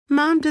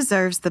Mom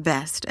deserves the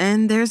best,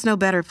 and there's no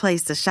better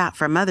place to shop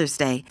for Mother's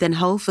Day than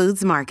Whole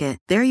Foods Market.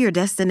 They're your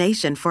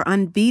destination for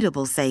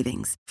unbeatable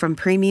savings, from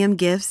premium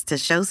gifts to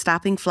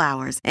show-stopping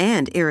flowers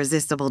and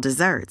irresistible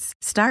desserts.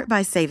 Start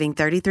by saving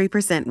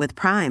 33% with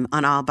Prime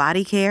on all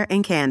body care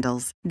and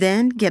candles.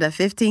 Then get a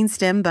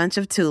 15-stem bunch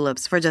of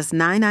tulips for just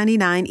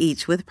 $9.99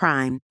 each with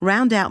Prime.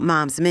 Round out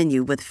Mom's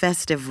menu with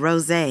festive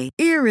rosé,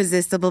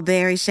 irresistible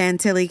berry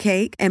chantilly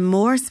cake, and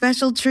more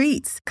special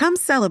treats. Come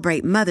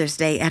celebrate Mother's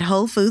Day at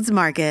Whole Foods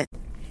Market.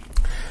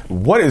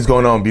 What is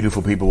going on,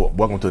 beautiful people?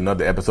 Welcome to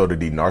another episode of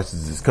The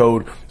Narcissist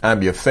Code.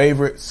 I'm your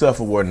favorite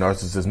self-aware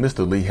narcissist,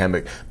 Mr. Lee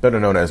Hammock, better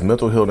known as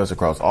Mental Healness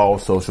across all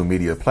social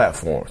media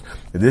platforms.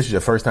 If this is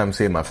your first time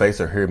seeing my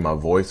face or hearing my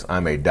voice,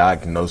 I'm a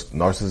diagnosed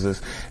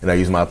narcissist, and I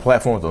use my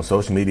platforms on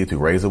social media to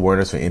raise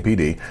awareness for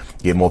NPD,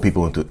 get more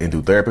people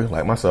into therapy,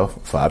 like myself,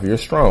 5 years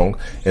strong,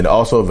 and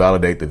also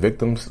validate the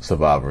victims,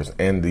 survivors,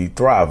 and the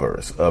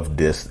thrivers of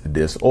this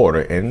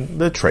disorder and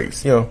the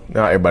traits. You know,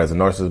 not everybody's a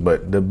narcissist,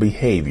 but the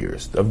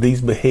behaviors of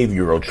these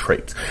behavioral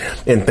traits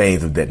and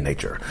things of that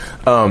nature.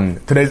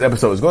 Today's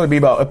episode is going to be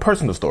about a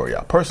personal story,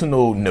 a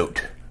personal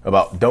note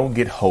about don't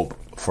get hope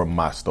from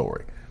my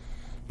story.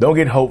 Don't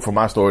get hope from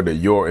my story that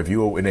if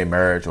you're in a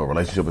marriage or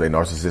relationship with a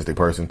narcissistic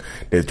person,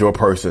 that your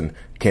person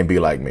can be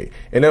like me.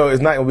 And no,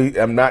 it's not gonna be,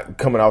 I'm not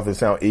coming off to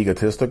sound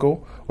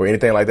egotistical or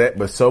anything like that,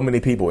 but so many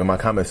people in my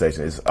comment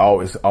section, it's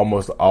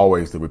almost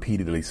always the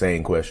repeatedly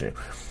same question.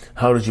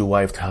 How does your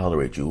wife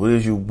tolerate you? What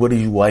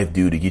does your wife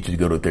do to get you to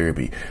go to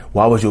therapy?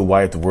 Why was your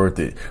wife worth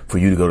it for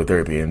you to go to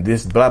therapy? And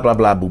this blah, blah,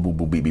 blah, boo, boo,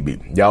 boo, beep, beep,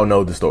 beep. Y'all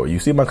know the story. You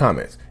see my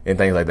comments and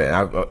things like that.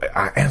 And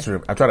I answer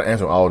them. I try to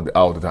answer them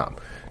all the time.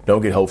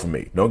 Don't get hope from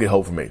me. Don't get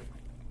hope from me.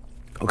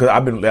 Because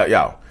I've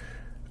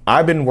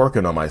been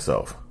working on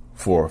myself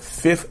for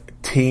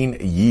 15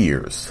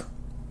 years.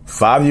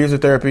 5 years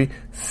of therapy,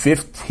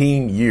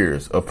 15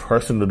 years of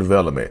personal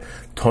development,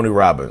 Tony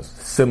Robbins,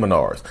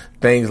 seminars,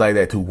 things like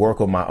that to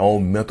work on my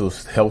own mental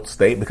health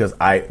state because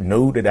I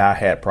knew that I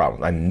had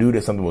problems. I knew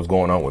that something was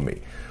going on with me.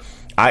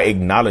 I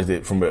acknowledged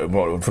it from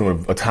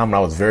a time when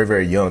I was very,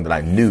 very young, that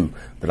I knew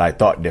that I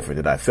thought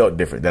different, that I felt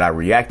different, that I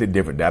reacted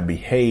different, that I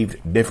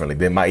behaved differently,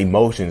 that my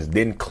emotions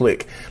didn't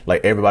click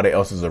like everybody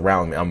else's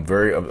around me. I'm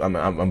very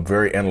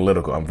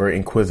analytical. I'm very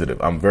inquisitive.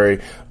 I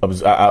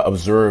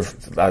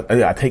observe.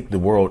 I take the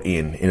world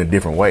in a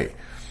different way.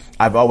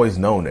 I've always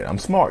known that. I'm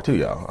smart too,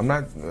 y'all. I'm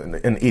not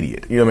an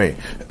idiot. You know what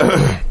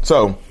I mean?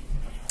 So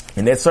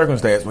in that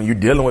circumstance, when you're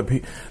dealing with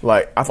people,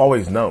 like I've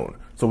always known.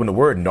 So when the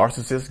word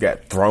narcissist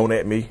got thrown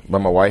at me by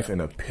my wife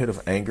in a pit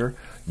of anger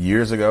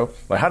years ago,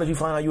 like, how did you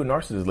find out you were a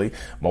narcissist, Lee?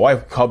 My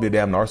wife called me a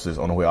damn narcissist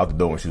on the way out the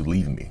door when she was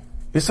leaving me.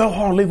 It's so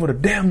hard to leave with a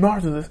damn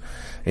narcissist.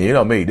 And you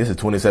know me, this is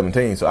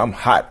 2017, so I'm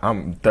hot.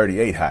 I'm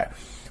 38 hot.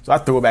 So I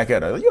threw it back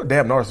at her. You're a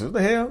damn narcissist. What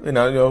the hell? And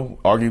I,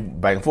 argue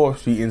back and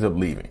forth. She ends up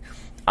leaving.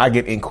 I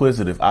get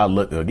inquisitive. I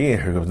look again.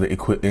 Here comes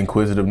the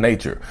inquisitive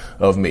nature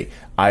of me.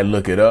 I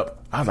look it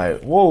up. I was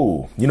like,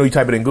 whoa. You know, you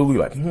type it in Google,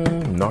 you're like,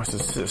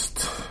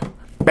 narcissist.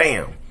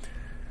 Bam.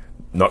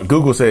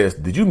 Google says,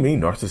 did you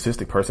mean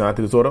narcissistic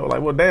personality disorder? I'm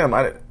like, well, damn,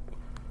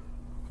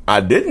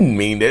 I didn't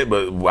mean that,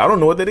 but I don't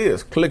know what that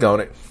is. Click on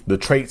it. The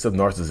traits of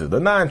narcissism.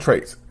 The 9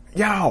 traits.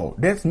 Y'all,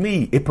 that's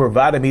me. It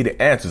provided me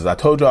the answers. I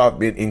told y'all I've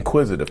been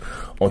inquisitive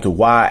onto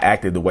why I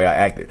acted the way I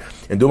acted.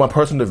 And during my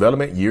personal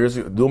development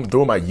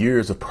during my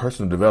years of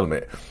personal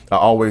development, I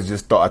always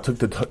just thought I took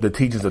the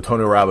teachings of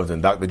Tony Robbins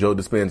and Dr. Joe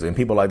Dispenza and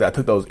people like that. I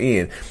took those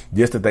in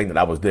just to think that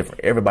I was different.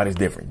 Everybody's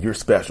different. You're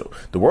special.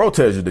 The world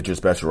tells you that you're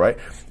special, right?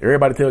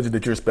 Everybody tells you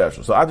that you're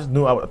special. So I just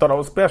knew I thought I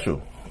was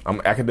special. I'm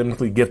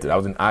academically gifted. I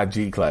was in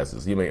IG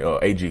classes,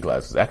 AG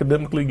classes,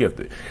 academically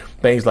gifted,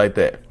 things like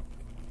that.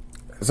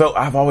 So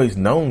I've always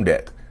known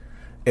that.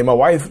 And my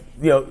wife,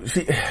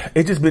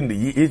 it's been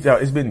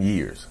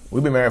years.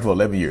 We've been married for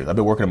 11 years. I've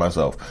been working on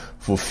myself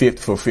for 15.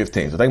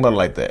 So think about it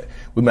like that.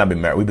 We've not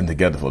been married. We've been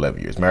together for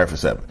 11 years, married for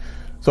 7.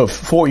 So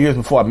 4 years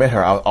before I met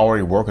her, I was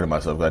already working on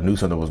myself because I knew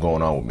something was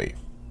going on with me.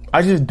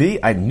 I just did.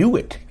 I knew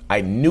it.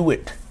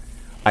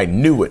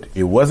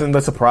 It wasn't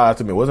a surprise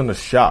to me. It wasn't a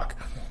shock.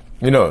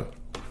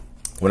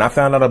 When I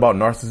found out about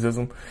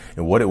narcissism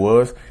and what it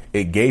was,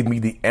 it gave me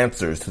the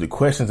answers to the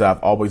questions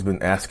I've always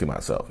been asking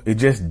myself. It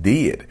just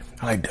did.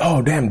 I'm like,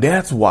 oh, damn,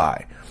 that's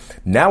why.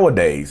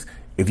 Nowadays,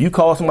 if you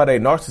call somebody a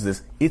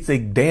narcissist, it's a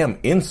damn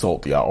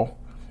insult, y'all.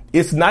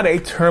 It's not a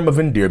term of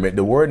endearment.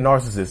 The word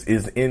narcissist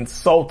is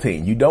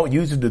insulting. You don't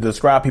use it to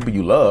describe people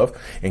you love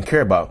and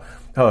care about.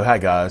 Oh, hi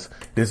guys.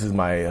 This is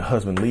my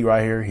husband Lee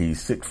right here.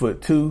 He's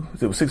 6'2",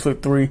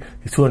 6'3".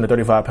 He's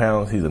 235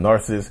 pounds. He's a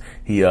narcissist.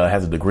 He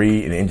has a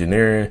degree in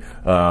engineering.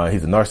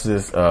 He's a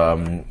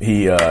narcissist.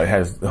 He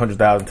has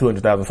 100,000,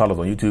 200,000 followers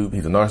on YouTube.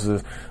 He's a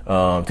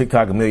narcissist.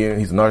 TikTok 1 million.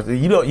 He's a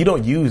narcissist. You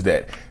don't use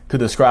that to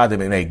describe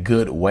them in a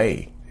good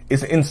way.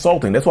 It's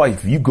insulting. That's why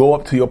if you go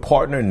up to your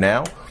partner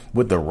now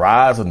with the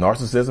rise of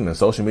narcissism and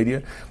social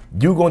media,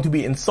 you're going to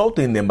be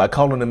insulting them by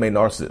calling them a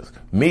narcissist.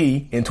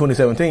 Me, in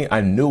 2017,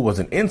 I knew it was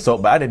an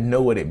insult, but I didn't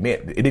know what it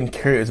meant. It didn't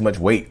carry as much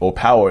weight or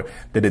power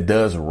that it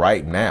does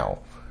right now.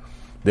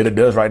 than it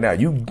does right now.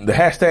 The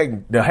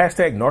hashtag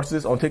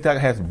narcissist on TikTok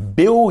has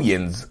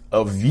billions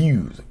of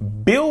views.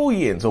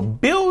 Billions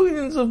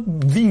of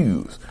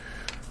views.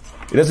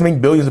 It doesn't mean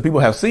billions of people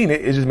have seen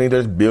it. It just means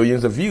there's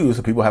billions of views,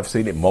 so people have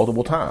seen it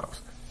multiple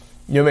times.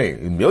 You know what I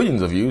mean?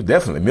 Millions of views,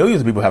 definitely.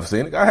 Millions of people have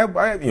seen it. I have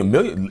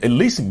at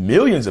least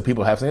millions of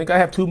people have seen it. I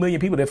have 2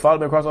 million people that follow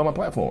me across all my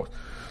platforms.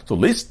 So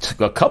at least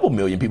a couple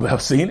million people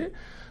have seen it.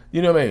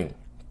 You know what I mean?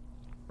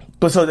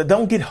 But so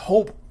don't get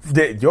hope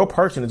that your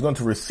person is going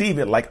to receive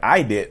it like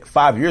I did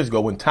 5 years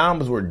ago when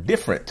times were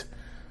different.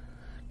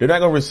 They're not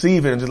going to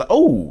receive it and just like,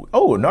 oh,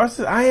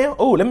 narcissist, I am.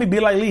 Oh, let me be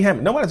like Lee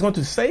Hammond. Nobody's going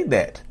to say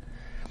that.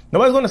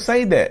 Nobody's going to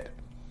say that.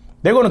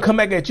 They're going to come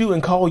back at you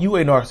and call you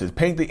a narcissist,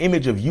 paint the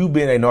image of you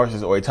being a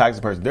narcissist or a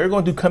toxic person. They're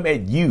going to come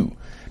at you.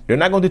 They're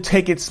not going to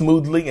take it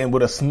smoothly and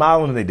with a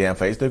smile on their damn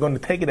face. They're going to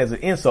take it as an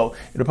insult.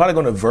 And they're probably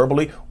going to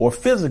verbally or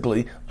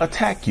physically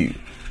attack you.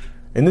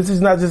 And this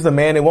is not just a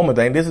man and woman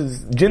thing.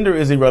 Gender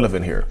is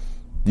irrelevant here.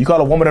 You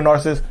call a woman a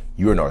narcissist,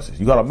 you're a narcissist.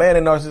 You call a man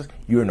a narcissist,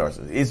 you're a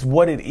narcissist. It's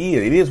what it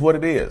is. It is what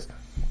it is.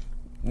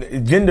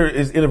 Gender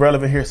is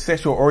irrelevant here.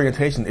 Sexual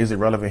orientation is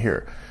irrelevant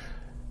here.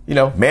 You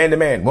know, man to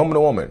man, woman to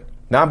woman,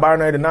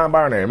 non-binary to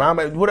non-binary,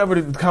 whatever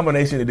the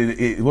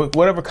combination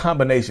whatever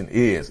combination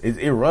is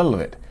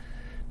irrelevant.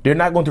 They're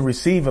not going to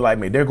receive it like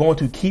me. They're going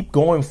to keep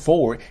going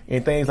forward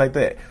and things like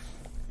that.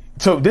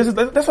 So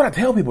that's what I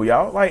tell people,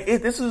 y'all. Like,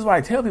 this is what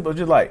I tell people.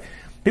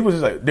 People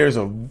just like, there's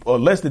a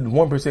less than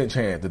 1%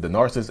 chance that the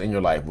narcissist in your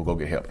life will go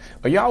get help.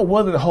 Are y'all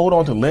willing to hold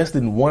on to less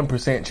than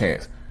 1%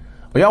 chance?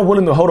 Are y'all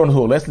willing to hold on to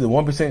a less than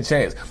 1%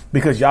 chance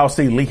because y'all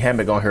see Lee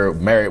Hammock on here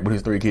married with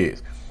his 3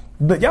 kids?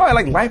 But y'all act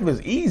like life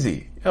is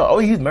easy. Oh,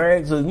 he's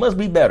married, so it must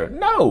be better.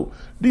 No.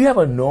 Do you have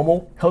a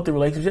normal, healthy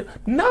relationship?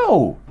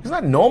 No. It's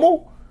not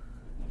normal.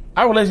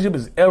 Our relationship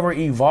is ever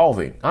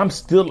evolving. I'm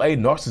still a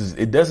narcissist.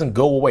 It doesn't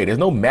go away. There's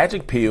no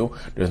magic pill.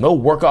 There's no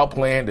workout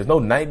plan. There's no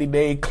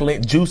 90-day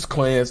juice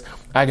cleanse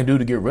I can do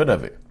to get rid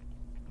of it.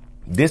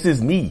 This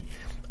is me.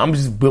 I'm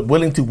just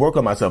willing to work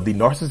on myself. The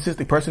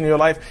narcissistic person in your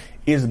life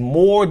is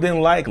more than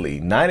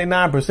likely,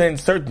 99%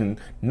 certain,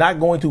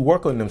 not going to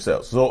work on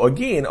themselves. So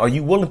again, are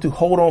you willing to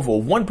hold on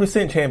for a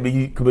 1%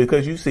 chance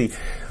because you see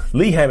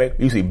Lee Hammock,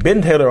 you see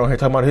Ben Taylor on here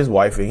talking about his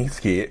wife and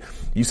his kid.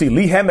 You see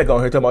Lee Hammock on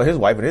here talking about his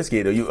wife and his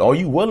kid. Are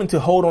you willing to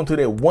hold on to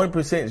that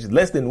 1%,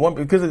 less than 1%?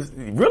 Because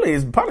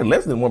it's probably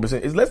less than 1%.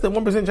 It's less than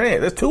 1%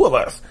 chance. There's 2 of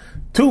us.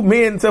 2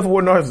 men,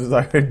 self-aware narcissists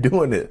are here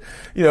doing it.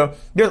 You know,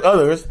 there's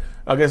others.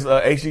 I guess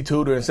H.G.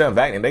 Tudor and Sam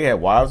Vacton, they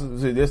had wives.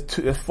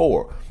 There's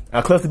 4.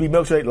 Cluster B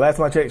Milkshake, last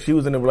time I checked, she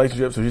was in a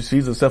relationship, so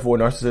she's a self-aware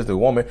narcissistic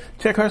woman.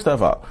 Check her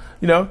stuff out.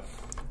 You know,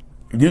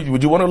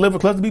 would you want to live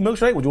with Cluster B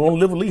Milkshake? Would you want to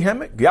live with Lee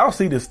Hammock? Y'all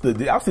see this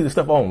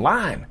stuff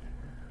online.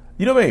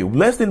 You know what I mean?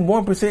 Less than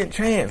 1%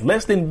 chance.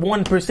 Less than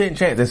 1%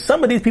 chance. And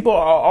some of these people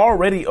are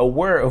already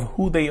aware of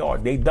who they are.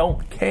 They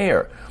don't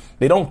care.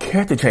 They don't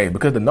care to change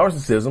because the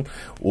narcissism,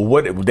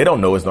 they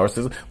don't know it's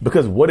narcissism,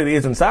 because what it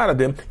is inside of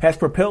them has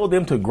propelled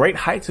them to great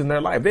heights in their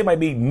life. They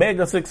might be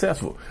mega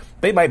successful.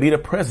 They might be the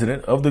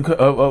president of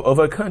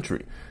a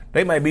country.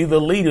 They might be the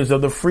leaders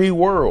of the free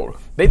world.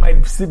 They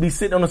might be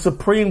sitting on the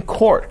Supreme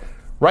Court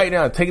right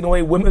now, taking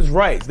away women's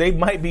rights. They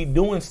might be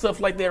doing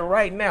stuff like that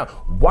right now.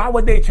 Why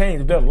would they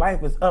change if their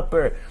life is up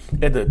there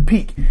at the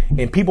peak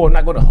and people are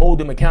not going to hold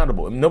them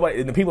accountable? And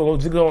the people are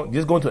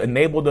just going to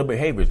enable their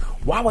behaviors.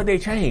 Why would they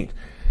change?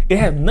 It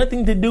has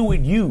nothing to do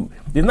with you.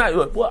 It's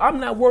not, well, I'm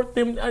not worth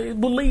them.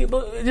 It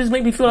just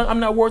makes me feel like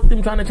I'm not worth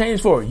them trying to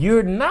change for.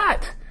 You're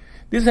not.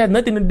 This has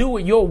nothing to do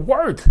with your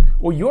worth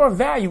or your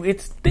value.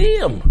 It's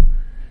them.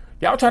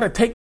 Y'all try to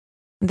take.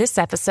 This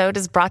episode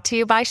is brought to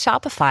you by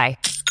Shopify.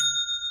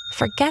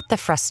 Forget the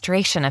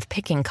frustration of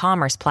picking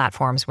commerce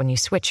platforms when you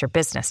switch your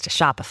business to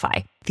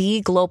Shopify,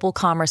 the global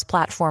commerce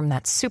platform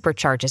that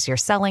supercharges your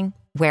selling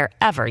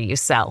wherever you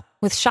sell.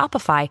 With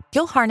Shopify,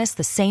 you'll harness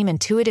the same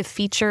intuitive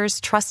features,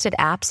 trusted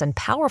apps, and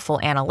powerful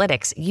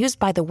analytics used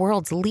by the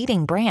world's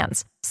leading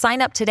brands.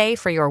 Sign up today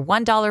for your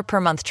 $1 per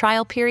month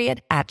trial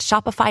period at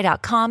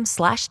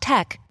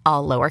shopify.com/tech,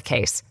 all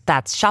lowercase.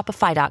 That's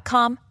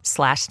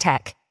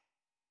shopify.com/tech.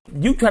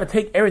 You try to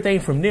take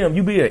everything from them.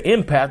 You be an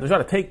empath and try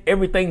to take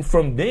everything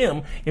from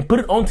them and put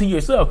it onto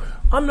yourself.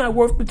 I'm not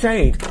worth the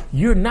change.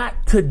 You're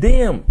not to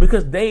them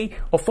because they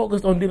are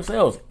focused on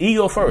themselves.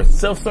 Ego first,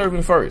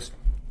 self-serving first.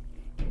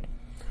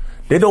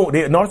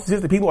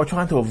 Narcissistic people are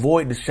trying to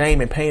avoid the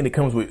shame and pain that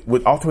comes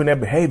with altering their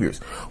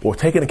behaviors or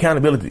taking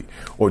accountability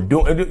or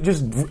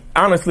just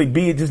honestly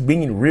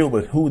being real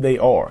with who they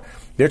are.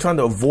 They're trying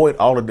to avoid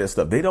all of that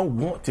stuff. They don't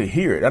want to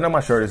hear it. I know my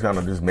shirt is kind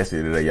of just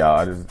messy today,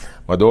 y'all.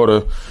 My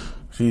daughter,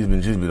 she's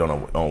been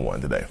on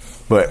one today,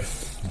 but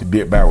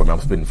bear with me, I'm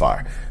spitting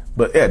fire.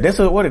 But yeah, that's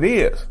what it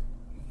is.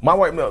 My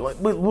wife,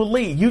 well,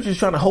 Lee, you just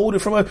trying to hold it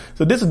from us.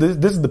 So this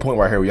is the point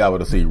right here where y'all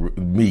will see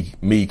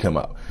me come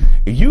out.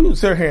 If you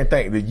sit here and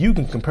think that you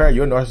can compare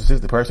your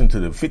narcissistic person to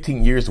the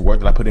 15 years of work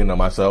that I put in on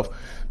myself,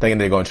 thinking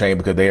they're going to change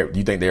because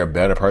you think they're a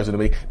better person than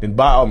me, then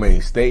by all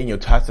means, stay in your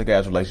toxic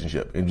ass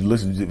relationship and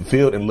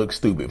feel and look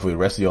stupid for the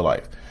rest of your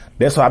life.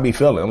 That's how I be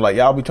feeling. I'm like,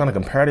 y'all be trying to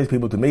compare these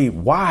people to me.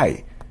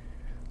 Why?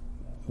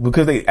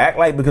 because they act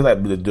like, because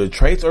like the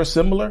traits are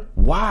similar.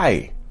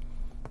 Why?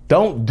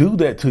 Don't do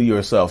that to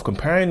yourself.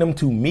 Comparing them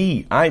to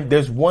me.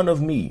 There's one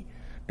of me.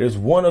 There's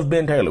one of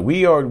Ben Taylor.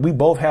 We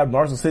both have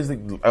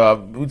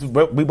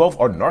narcissistic, we both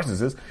are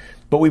narcissists,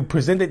 but we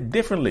present it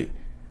differently.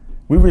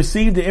 We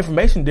receive the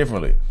information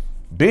differently.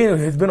 Ben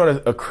has been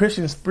on a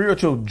Christian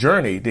spiritual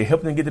journey to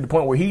help him get to the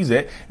point where he's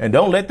at. And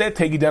don't let that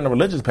take you down the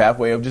religious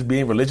pathway of just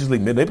being religiously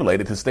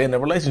manipulated to stay in a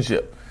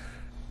relationship.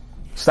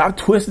 Stop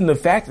twisting the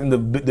facts and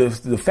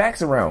the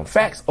facts around.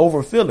 Facts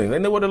over feelings.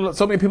 And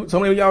so many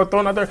of y'all are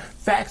throwing out there.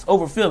 Facts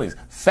over feelings.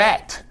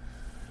 Fact.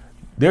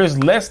 There's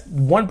less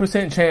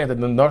 1% chance that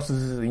the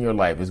narcissist in your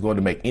life is going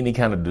to make any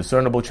kind of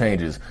discernible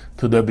changes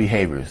to their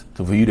behaviors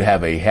for you to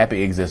have a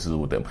happy existence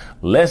with them.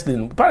 Probably less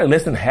than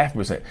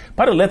 0.5%.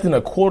 Probably less than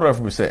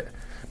 1/4%.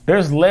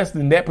 There's less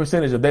than that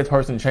percentage of that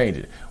person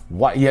changing.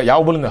 Why? Yeah,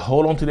 y'all willing to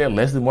hold on to that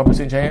less than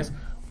 1% chance?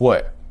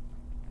 What?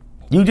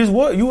 You just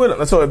would. You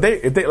would. So if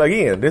they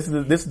again, this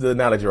is the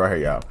analogy right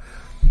here, y'all.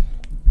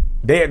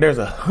 There's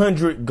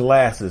 100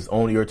 glasses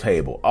on your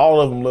table.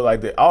 All of them look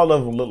like that. All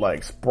of them look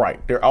like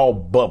Sprite. They're all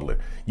bubbling.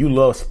 You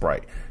love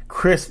Sprite.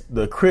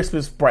 The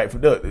crispest Sprite.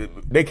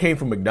 They came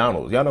from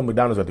McDonald's. Y'all know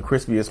McDonald's got the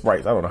crispiest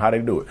Sprites. I don't know how they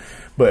do it,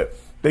 but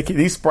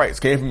these Sprites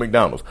came from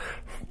McDonald's.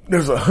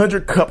 There's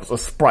 100 cups of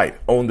Sprite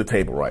on the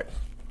table, right?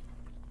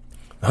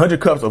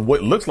 100 cups of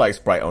what looks like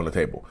Sprite on the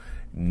table.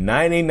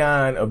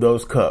 99 of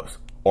those cups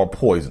are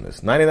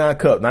poisonous. 99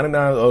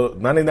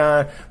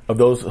 of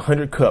those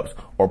 100 cups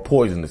are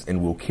poisonous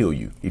and will kill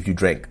you if you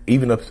drink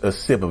even a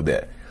sip of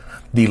that.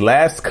 The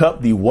last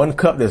cup, the one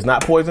cup that's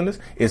not poisonous,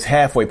 is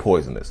halfway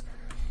poisonous.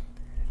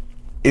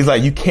 It's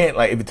like you can't,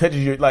 like, if it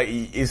touches your, like,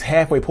 it's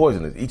halfway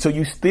poisonous. So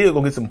you still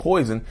gonna get some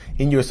poison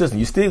in your system.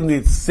 You still gonna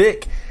get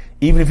sick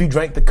even if you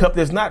drank the cup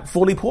that's not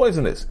fully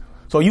poisonous.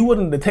 So you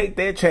wouldn't take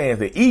that chance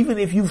that even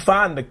if you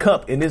find the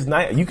cup in this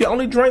night, you can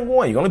only drink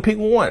one. You can only pick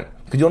one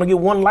because you only get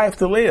one life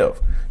to live.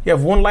 You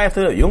have one life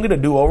to live. You don't get a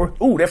do-over.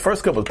 Ooh, that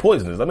first cup was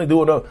poisonous. Let me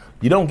do it.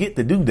 You don't get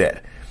to do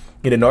that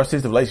in a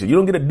narcissistic relationship. You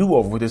don't get a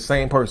do-over with the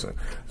same person.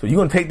 So you're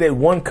going to take that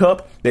one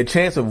cup, that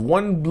chance of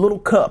one little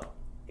cup,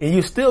 and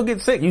you still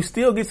get sick. You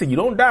still get sick. You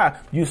don't die.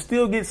 You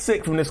still get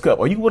sick from this cup.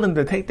 Are you willing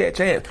to take that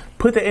chance?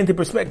 Put that into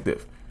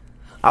perspective.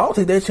 I'll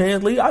take that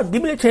chance, Lee.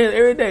 Give me that chance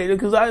every day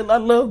because I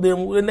love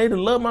them and they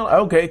love my life.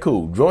 Okay,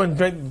 cool.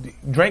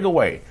 Drink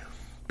away.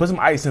 Put some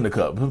ice in the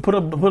cup. Put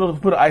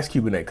an ice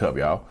cube in that cup,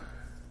 y'all.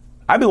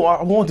 I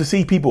want to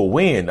see people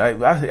win.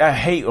 I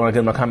hate when I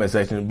get in my comment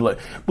section, but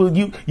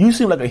you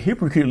seem like a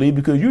hypocrite, Lee,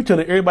 because you're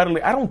telling everybody.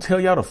 I don't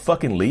tell y'all to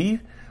fucking leave.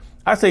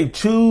 I say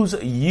choose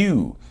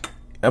you.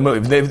 I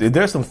mean, if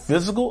there's some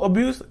physical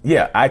abuse,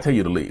 yeah, I tell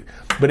you to leave.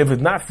 But if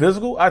it's not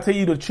physical, I tell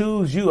you to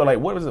choose you. Like,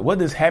 what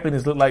does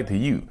happiness look like to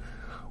you?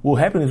 Well,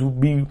 happiness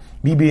would be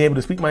me being able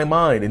to speak my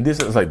mind. And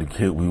this is like,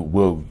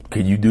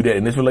 can you do that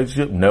in this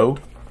relationship? No.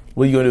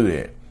 What are you gonna do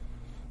then?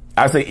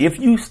 I say, if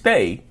you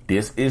stay,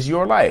 this is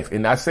your life.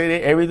 And I say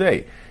that every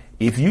day.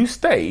 If you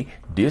stay,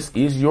 this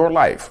is your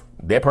life.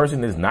 That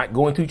person is not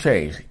going to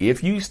change.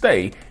 If you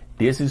stay,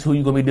 this is who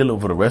you're going to be dealing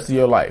with for the rest of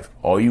your life.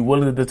 Are you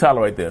willing to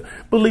tolerate them?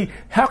 But Lee,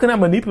 how can I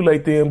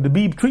manipulate them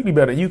to treat me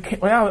better? You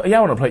can't.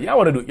 Y'all want to play.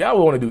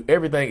 Y'all want to do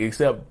everything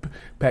except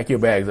pack your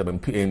bags up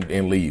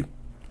and leave.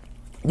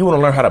 You want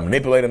to learn how to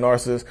manipulate a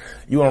narcissist.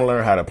 You want to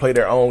learn how to play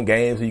their own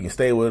games so you can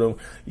stay with them.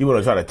 You want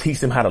to try to teach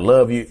them how to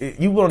love you.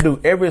 You want to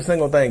do every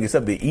single thing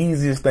except the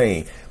easiest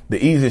thing,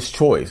 the easiest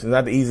choice. It's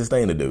not the easiest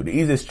thing to do. The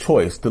easiest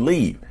choice to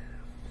leave.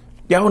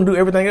 Y'all want to do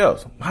everything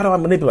else. How do I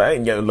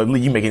manipulate?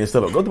 You making this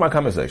stuff up. Go to my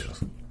comment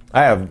sections.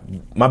 I have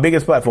my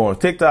biggest platforms: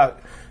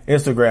 TikTok,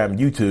 Instagram,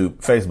 YouTube,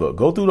 Facebook.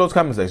 Go through those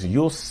comment sections.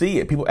 You'll see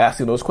it. People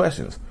asking those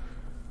questions.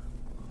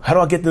 How do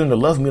I get them to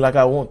love me like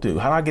I want to?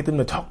 How do I get them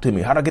to talk to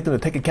me? How do I get them to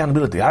take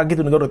accountability? How do I get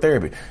them to go to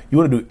therapy? You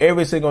want to do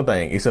every single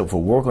thing except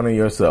for working on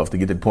yourself to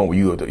get to the point where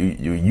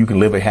you can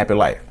live a happy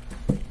life.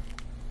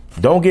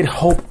 Don't get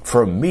hope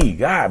from me.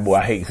 God, boy,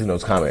 I hate seeing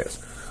those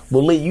comments.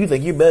 Well, Lee, you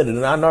think you're better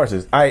than our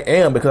narcissist. I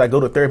am, because I go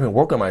to therapy and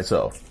work on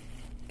myself.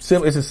 It's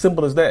as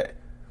simple as that.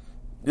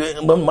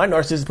 But my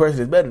narcissist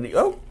person is better than you.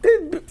 Oh,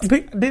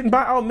 then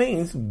by all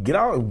means, get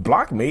out,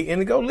 block me,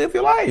 and go live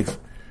your life.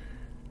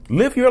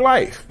 Live your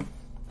life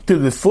to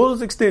the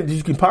fullest extent that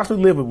you can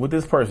possibly live with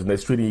this person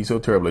that's treating you so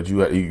terribly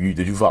that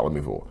you follow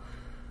me for.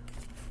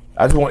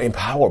 I just want to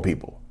empower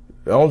people.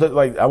 I want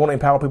to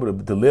empower people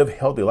to live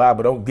healthy lives,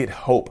 but don't get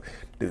hope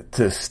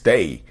to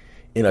stay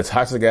in a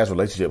toxic ass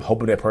relationship,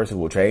 hoping that person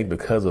will change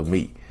because of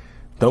me.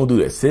 Don't do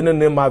that. Sending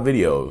them my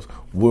videos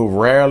will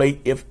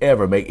rarely, if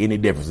ever, make any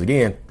difference.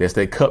 Again, that's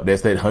that cup.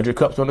 That's that 100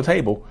 cups on the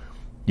table.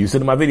 You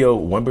send them my video,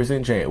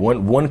 1% chance.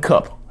 One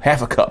cup,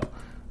 half a cup,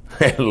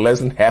 less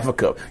than half a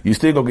cup. You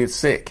still gonna get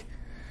sick.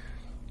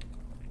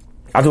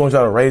 I just want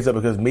y'all to raise up,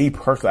 because me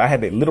personally, I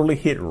had to literally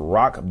hit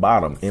rock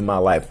bottom in my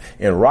life.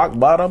 And rock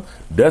bottom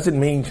doesn't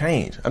mean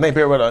change. I think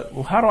people are like,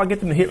 well, how do I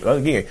get them to hit,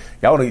 again,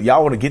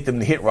 y'all want to get them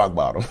to hit rock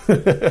bottom.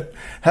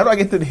 How do I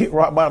get them to hit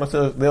rock bottom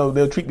so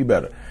they'll treat me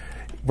better?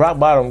 Rock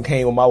bottom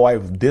came when my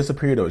wife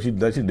disappeared. She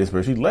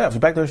disappeared. She left. She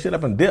packed her shit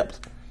up and dipped.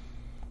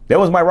 That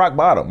was my rock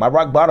bottom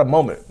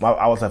moment.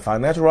 I was at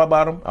financial rock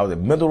bottom. I was at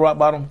mental rock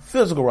bottom,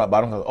 physical rock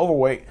bottom. I was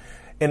overweight,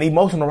 and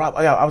emotional rock.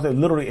 I was at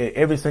literally at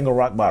every single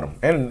rock bottom.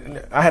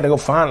 And I had to go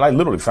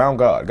literally found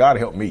God. God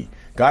helped me.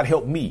 God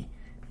helped me.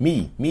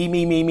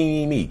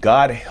 Me.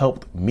 God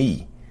helped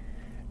me.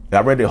 And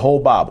I read the whole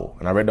Bible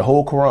and I read the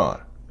whole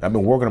Quran. I've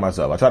been working on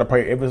myself. I try to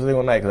pray every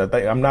single night because I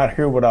think I'm not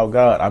here without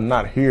God. I'm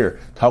not here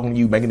talking to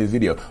you, making this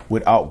video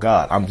without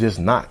God. I'm just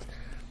not.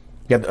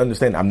 You have to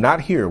understand, I'm not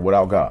here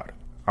without God.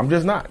 I'm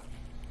just not.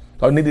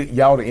 So I need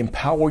y'all to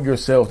empower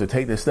yourselves to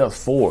take the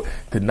steps forward,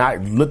 to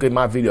not look at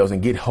my videos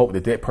and get hope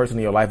that that person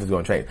in your life is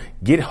going to change.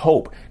 Get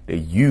hope that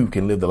you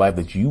can live the life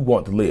that you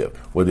want to live,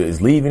 whether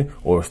it's leaving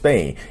or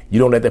staying. You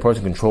don't let that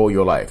person control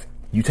your life.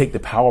 You take the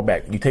power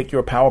back. You take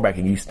your power back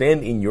and you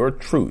stand in your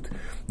truth.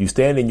 You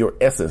stand in your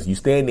essence. You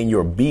stand in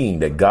your being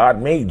that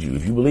God made you.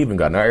 If you believe in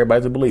God, not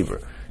everybody's a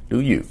believer. Do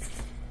you?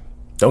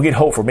 Don't get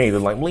hope for me. They're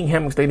like, Lee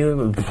Hammock stayed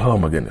in. Oh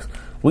my goodness.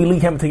 Lee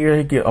Hammock take care of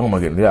his kid. Oh my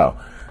goodness. Y'all.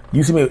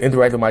 You see me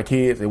interact with my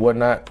kids and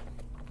whatnot.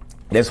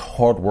 That's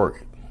hard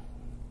work.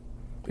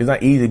 It's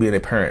not easy being a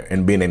parent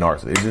and being a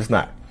narcissist. It's just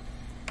not.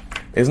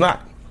 It's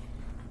not.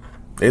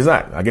 It's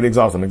not. I get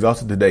exhausted. I'm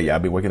exhausted today.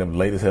 I've been waking up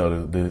late as hell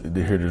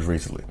to hear this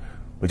recently.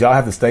 But y'all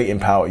have to stay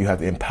empowered. You have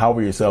to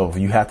empower yourself.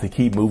 You have to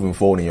keep moving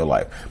forward in your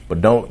life. But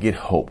don't get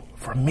hope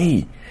from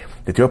me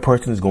that your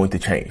person is going to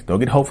change. Don't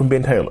get hope from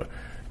Ben Taylor.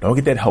 Don't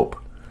get that hope.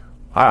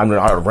 I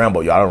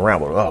ramble, y'all. I don't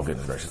ramble. Oh,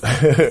 goodness gracious.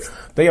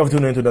 Thank y'all for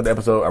tuning in to another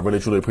episode. I really,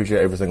 truly appreciate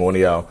every single one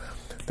of y'all.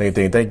 Thank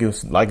you.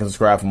 Like and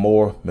subscribe for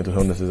more. Mental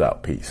Illness is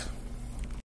out. Peace.